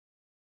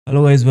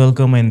Hello guys,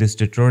 welcome. In this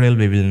tutorial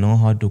we will know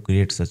how to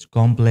create such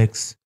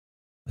complex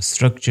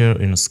structure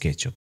in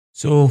SketchUp.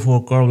 So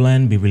for curve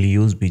line we will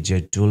use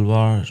Bezier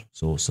toolbar.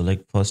 So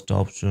select first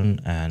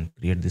option and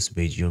create this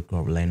Bezier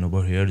curve line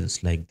over here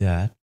just like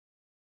that.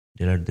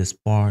 Delete this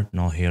part.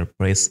 Now here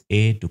press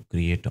A to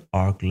create an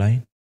arc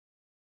line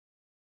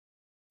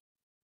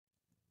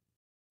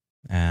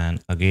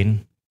and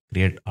again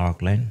create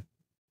arc line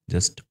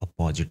just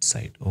opposite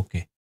side.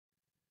 Okay.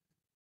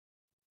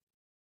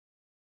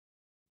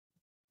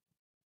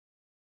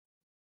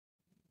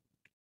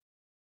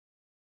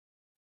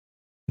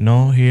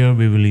 Now here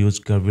we will use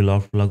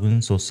curviloft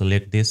plugin. So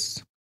select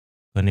this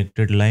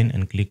connected line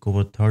and click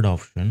over third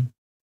option,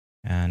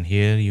 and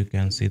here you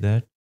can see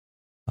that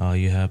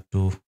you have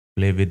to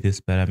play with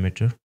this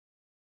parameter.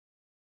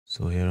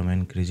 So here I'm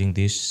increasing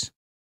these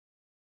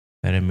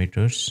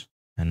parameters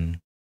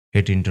and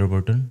hit enter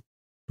button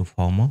to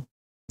form a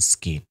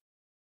skin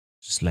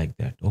just like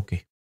that.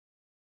 Okay,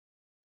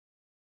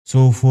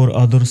 so for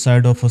other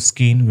side of a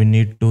skin we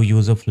need to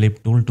use a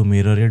flip tool to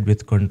mirror it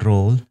with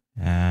control,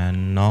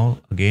 and now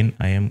again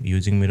I am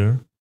using mirror,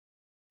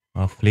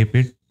 flip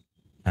it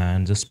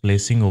and just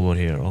placing over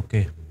here.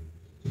 Okay,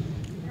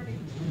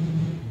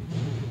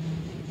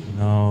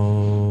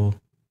 now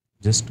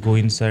just go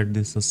inside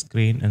this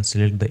screen and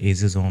select the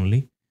edges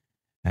only,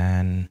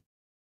 and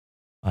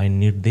I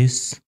need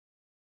this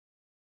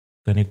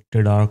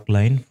connected arc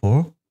line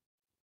for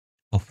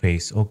a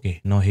face. Okay,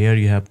 now here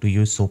you have to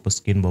use soap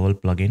skin bubble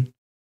plugin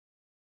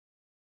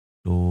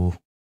to,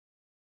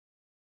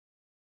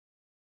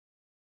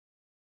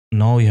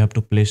 now you have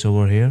to place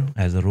over here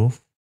as a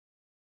roof.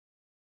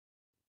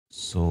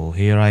 So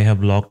here I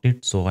have locked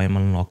it, so I am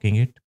unlocking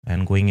it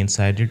and going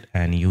inside it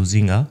and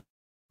using a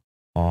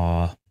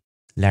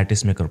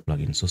lattice maker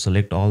plugin. So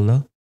select all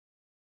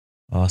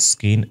the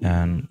skin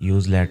and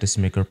use lattice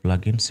maker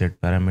plugin, set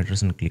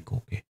parameters and click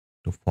OK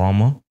to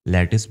form a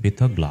lattice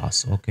with a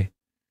glass. Okay,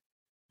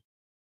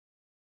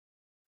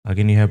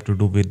 again you have to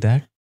do with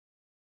that.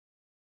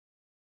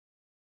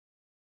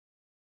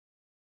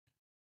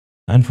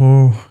 And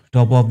for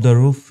top of the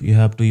roof you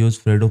have to use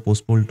fredo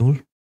pushpull tool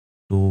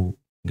to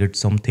get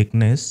some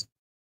thickness.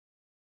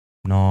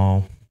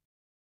 Now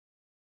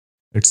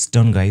it's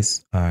done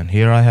guys, and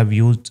here I have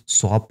used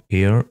swap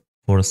air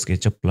for a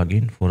SketchUp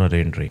plugin for a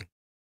rendering.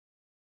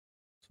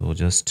 So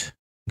just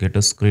get a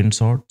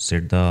screenshot,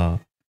 set the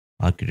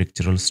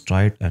architectural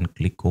stride and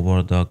click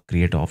over the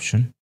create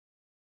option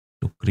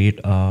to create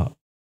a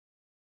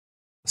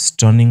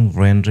stunning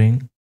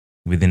rendering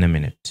within a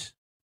minute.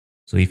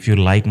 So if you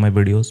like my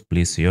videos,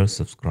 please share,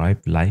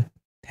 subscribe, like.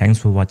 Thanks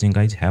for watching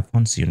guys. Have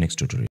fun. See you next tutorial.